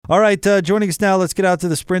All right, joining us now, let's get out to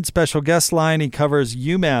the Sprint special guest line. He covers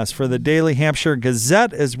UMass for the Daily Hampshire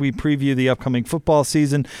Gazette as we preview the upcoming football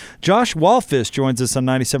season. Josh Walfish joins us on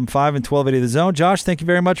 97.5 and 1280 The Zone. Josh, thank you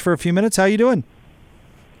very much for a few minutes. How are you doing?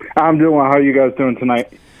 I'm doing well. How are you guys doing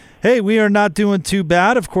tonight? Hey, we are not doing too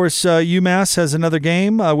bad. Of course, UMass has another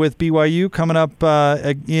game with BYU coming up,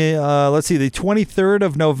 let's see, the 23rd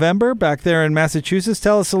of November back there in Massachusetts.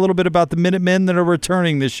 Tell us a little bit about the Minutemen that are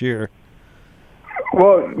returning this year.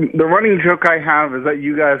 Well, the running joke I have is that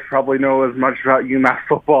you guys probably know as much about UMass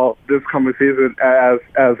football this coming season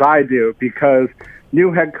as I do, because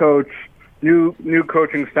new head coach, new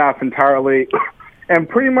coaching staff entirely, and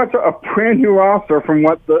pretty much a brand new roster from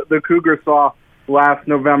what the Cougars saw last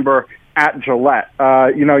November at Gillette.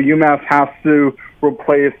 UMass has to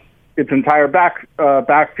replace its entire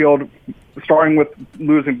backfield, starting with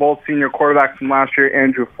losing both senior quarterbacks from last year,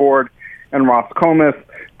 Andrew Ford and Ross Comas.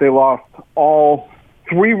 They lost all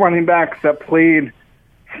three running backs that played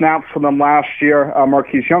snaps for them last year.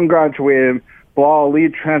 Marquise Young graduated, Bilal Ali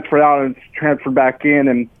transferred out and transferred back in,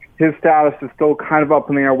 and his status is still kind of up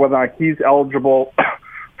in the air whether or not he's eligible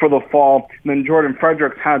for the fall. And then Jordan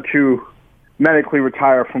Fredericks had to medically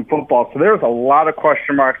retire from football. So there's a lot of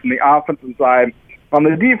question marks on the offensive side. On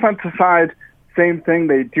the defensive side, same thing.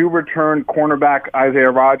 They do return cornerback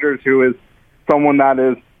Isaiah Rogers, who is someone that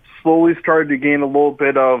is slowly started to gain a little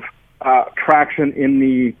bit of traction in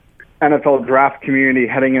the NFL draft community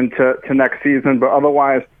heading into next season. But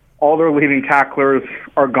otherwise, all their leading tacklers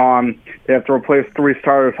are gone. They have to replace three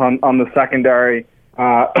starters on the secondary.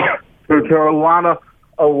 So there are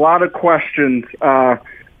a lot of questions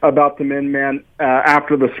about the Minutemen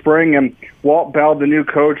after the spring, and Walt Bell, the new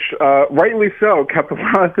coach, rightly so, kept a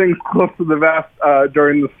lot of things close to the vest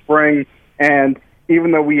during the spring. And even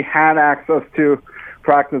though we had access to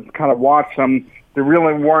practice to kind of watch them, there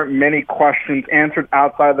really weren't many questions answered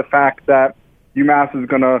outside the fact that UMass is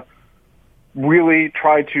going to really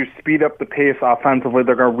try to speed up the pace offensively.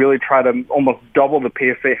 They're going to really try to almost double the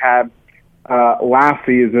pace they had last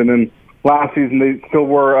season. And last season, they still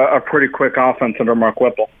were a pretty quick offense under Mark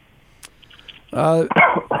Whipple.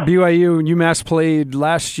 BYU and UMass played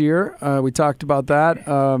last year. We talked about that.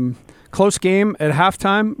 Close game at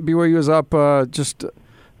halftime. BYU was up just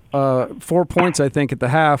 4 points, I think, at the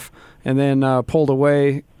half, and then pulled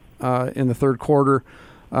away in the third quarter.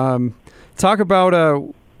 Talk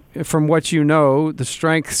about, from what you know, the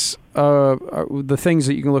strengths, the things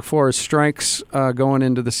that you can look for as strengths going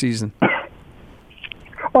into the season.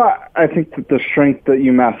 Well, I think that the strength that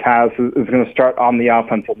UMass has is going to start on the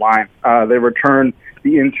offensive line. They return they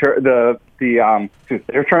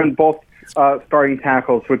return both starting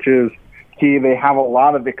tackles, which is key. They have a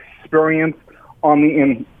lot of experience on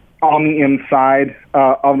the inside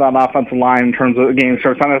of that offensive line in terms of the game.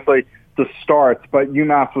 So it's not necessarily the starts, but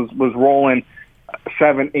UMass was rolling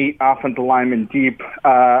 7-8 offensive linemen deep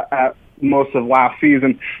at most of last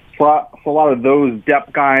season. So a lot of those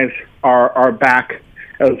depth guys are back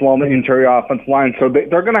as well in the interior offensive line. So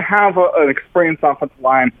they're going to have an experienced offensive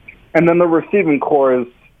line. And then the receiving core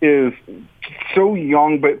is so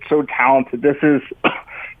young but so talented. This is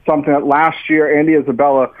something that last year Andy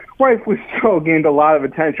Isabella rightfully so gained a lot of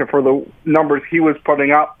attention for the numbers he was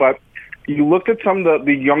putting up. But you looked at some of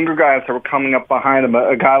the younger guys that were coming up behind him,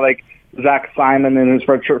 a guy like Zach Simon in his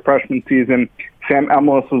redshirt freshman season. Sam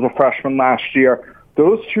Emilus was a freshman last year.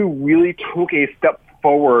 Those two really took a step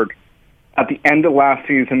forward at the end of last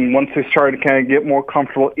season once they started to kind of get more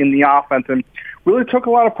comfortable in the offense and really took a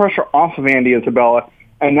lot of pressure off of Andy Isabella.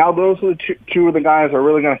 And now those are the two of the guys are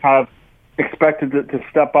really going to kind of expected to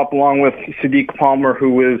step up along with Sadiq Palmer,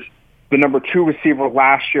 who was the number 2 receiver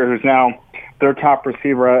last year, who's now their top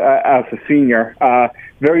receiver as a senior.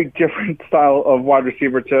 Very different style of wide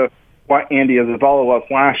receiver to what Andy Isabella was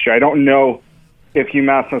last year. I don't know if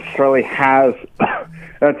UMass necessarily has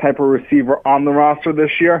that type of receiver on the roster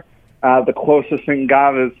this year. The closest thing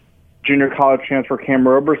got is junior college transfer Cam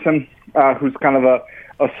Roberson, who's kind of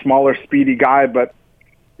a smaller, speedy guy. But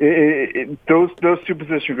those two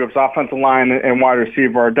position groups, offensive line and wide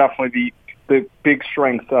receiver, are definitely the big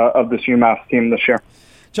strengths of this UMass team this year.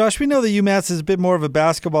 Josh, we know that UMass is a bit more of a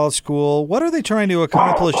basketball school. What are they trying to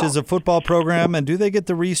accomplish as a football program, and do they get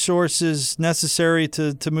the resources necessary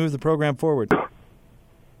to move the program forward?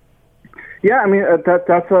 Yeah, I mean,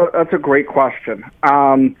 that's a great question.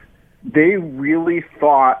 They really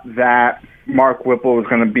thought that Mark Whipple was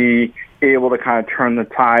going to be able to kind of turn the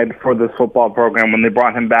tide for this football program when they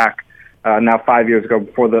brought him back now 5 years ago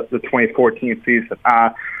before the 2014 season.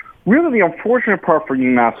 Really, the unfortunate part for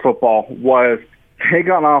UMass football was they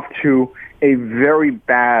got off to a very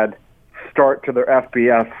bad start to their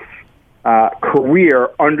FBS career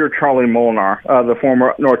under Charlie Molnar, the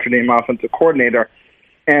former Notre Dame offensive coordinator.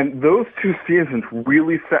 And those 2 seasons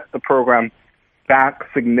really set the program back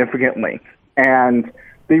significantly. And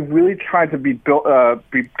they really tried to be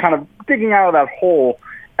kind of digging out of that hole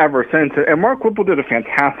ever since. And Mark Whipple did a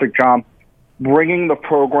fantastic job bringing the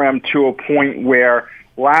program to a point where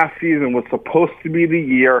last season was supposed to be the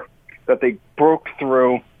year that they broke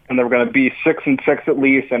through, and they were going to be 6-6 at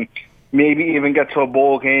least, and maybe even get to a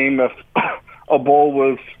bowl game if a bowl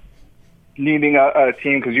was needing a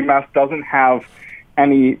team, because UMass doesn't have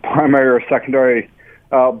any primary or secondary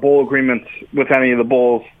bowl agreements with any of the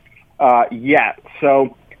bowls yet.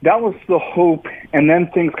 So that was the hope, and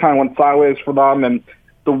then things kind of went sideways for them. And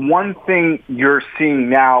the one thing you're seeing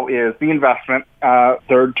now is the investment.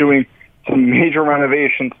 They're doing some major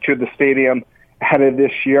renovations to the stadium ahead of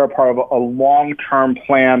this year, part of a long-term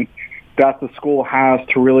plan that the school has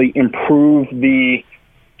to really improve the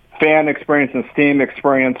fan experience and stadium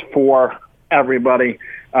experience for everybody.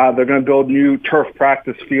 They're going to build new turf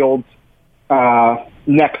practice fields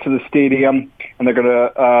next to the stadium, and they're going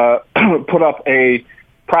to put up a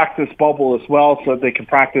practice bubble as well so that they can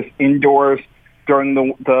practice indoors during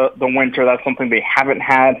the winter. That's something they haven't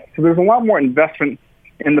had. So there's a lot more investment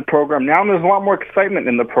in the program now, and there's a lot more excitement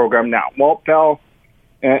in the program now. Walt Bell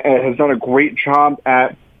has done a great job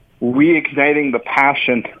at reigniting the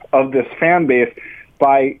passion of this fan base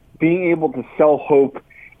by being able to sell hope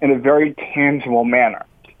in a very tangible manner.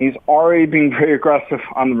 He's already being very aggressive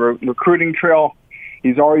on the recruiting trail.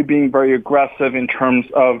 He's already being very aggressive in terms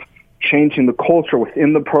of changing the culture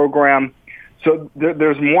within the program. So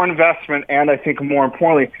there's more investment, and I think more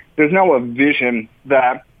importantly, there's now a vision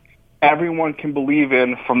that everyone can believe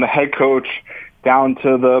in, from the head coach down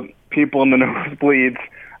to the people in the nosebleeds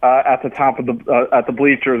at the top of at the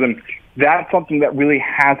bleachers, and that's something that really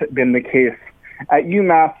hasn't been the case at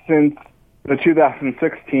UMass since the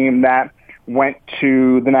 2006 team that went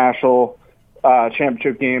to the national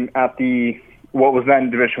championship game at the what was then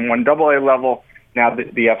Division I AA level, now the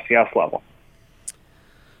FCS level.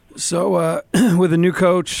 So with a new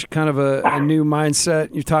coach, kind of a new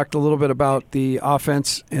mindset, you talked a little bit about the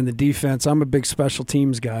offense and the defense. I'm a big special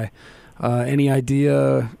teams guy. Any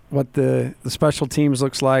idea what the special teams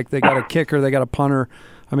looks like? They got a kicker, they got a punter.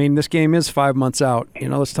 I mean, this game is 5 months out.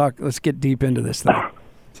 Let's get deep into this thing.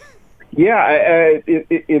 Yeah,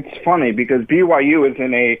 it's funny because BYU is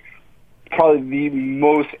in probably the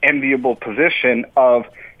most enviable position of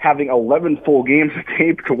having 11 full games of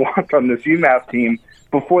tape to watch on this UMass team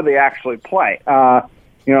before they actually play.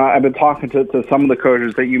 I've been talking to some of the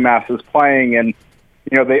coaches that UMass is playing, and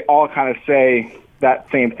they all kind of say that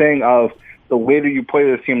same thing of the later you play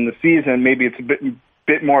this team in the season, maybe it's a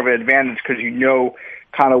bit more of an advantage because you know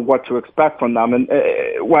kind of what to expect from them. And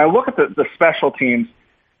when I look at the special teams,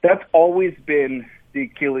 that's always been the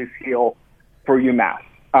Achilles heel for UMass.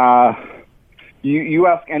 You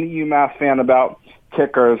ask any UMass fan about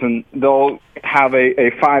kickers, and they'll have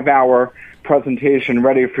a 5-hour presentation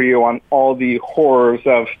ready for you on all the horrors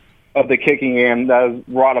of the kicking game that has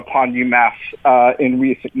wrought upon UMass in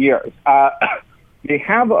recent years. They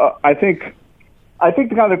have, I think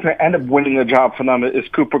the guy that's going to end up winning the job for them is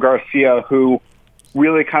Cooper Garcia, who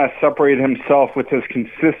really kind of separated himself with his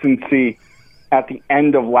consistency at the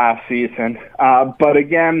end of last season. But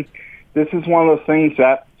again, this is one of those things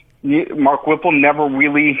that Mark Whipple never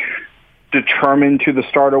really determined who the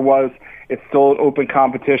starter was. It's still an open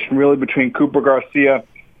competition, really, between Cooper Garcia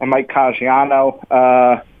and Mike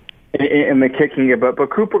Caggiano in the kicking game. But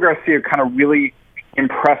Cooper Garcia kind of really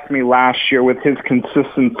impressed me last year with his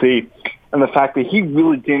consistency and the fact that he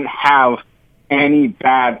really didn't have any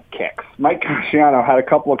bad kicks. Mike Caggiano had a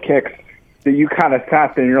couple of kicks that you kind of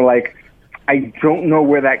sat there and you're like, I don't know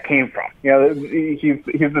where that came from.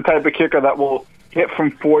 He's the type of kicker that will hit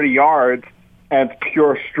from 40 yards and it's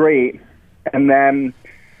pure straight, and then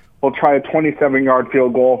he'll try a 27-yard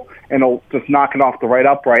field goal and he'll just knock it off the right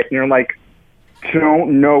upright. And you're like,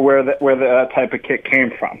 don't know where that type of kick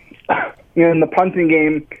came from. In the punting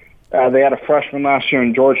game, they had a freshman last year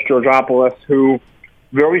in George Georgopoulos, who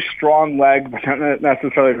very strong leg, but not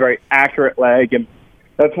necessarily a very accurate leg. And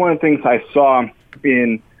that's one of the things I saw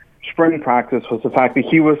in spring practice was the fact that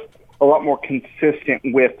he was a lot more consistent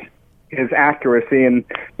with his accuracy, and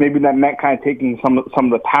maybe that meant kind of taking some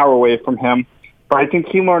of the power away from him. But I think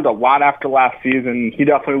he learned a lot after last season. He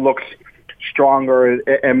definitely looks stronger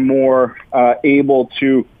and more able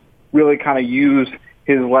to really kind of use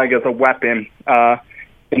his leg as a weapon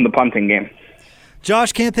in the punting game.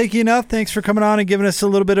 Josh, can't thank you enough. Thanks for coming on and giving us a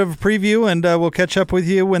little bit of a preview, and we'll catch up with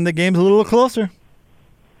you when the game's a little closer.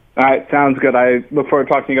 All right, sounds good. I look forward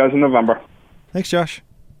to talking to you guys in November. Thanks, Josh.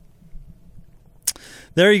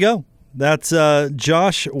 There you go. That's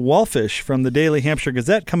Josh Walfish from the Daily Hampshire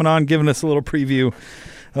Gazette coming on, giving us a little preview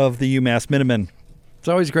of the UMass Minutemen. It's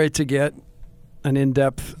always great to get an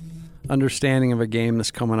in-depth understanding of a game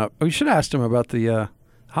that's coming up. We should have asked him about the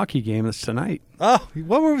hockey game that's tonight. Oh,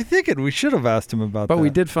 what were we thinking? We should have asked him about that. But we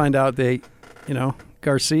did find out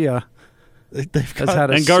Garcia they've has got,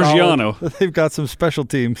 had a and Gargiano. They've got some special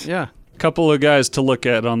teams. Yeah. Couple of guys to look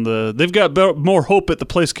at on the. They've got more hope at the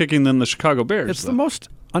place kicking than the Chicago Bears. It's the most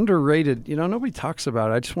underrated. Nobody talks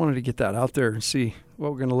about it. I just wanted to get that out there and see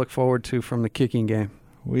what we're going to look forward to from the kicking game.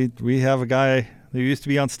 We have a guy who used to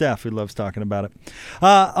be on staff who loves talking about it.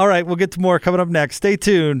 All right, we'll get to more coming up next. Stay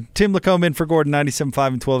tuned. Tim Lacombe in for Gordon, 97.5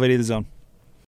 and 1280 The Zone.